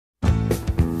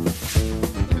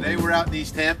we're out in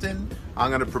East Hampton,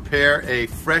 I'm going to prepare a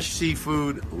fresh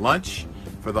seafood lunch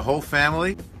for the whole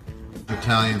family.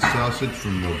 Italian sausage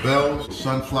from Nobel's.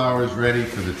 Sunflowers ready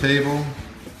for the table.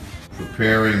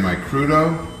 Preparing my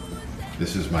crudo.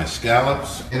 This is my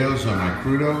scallops. Potatoes on my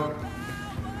crudo,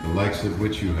 the likes of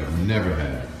which you have never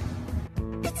had.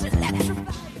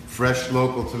 Fresh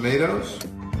local tomatoes.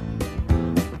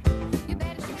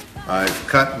 I've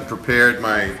cut and prepared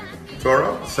my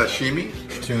toro, sashimi.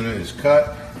 Tuna is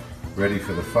cut, ready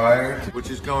for the fire, which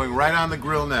is going right on the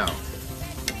grill now.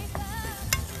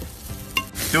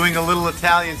 Doing a little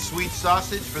Italian sweet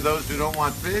sausage for those who don't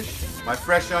want fish. My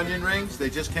fresh onion rings, they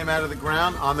just came out of the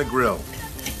ground on the grill.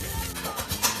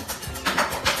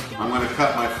 I'm going to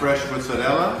cut my fresh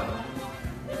mozzarella,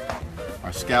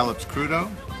 our scallops crudo,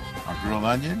 our grilled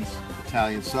onions,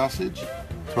 Italian sausage,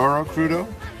 toro crudo,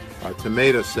 our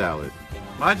tomato salad.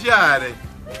 Mangiare!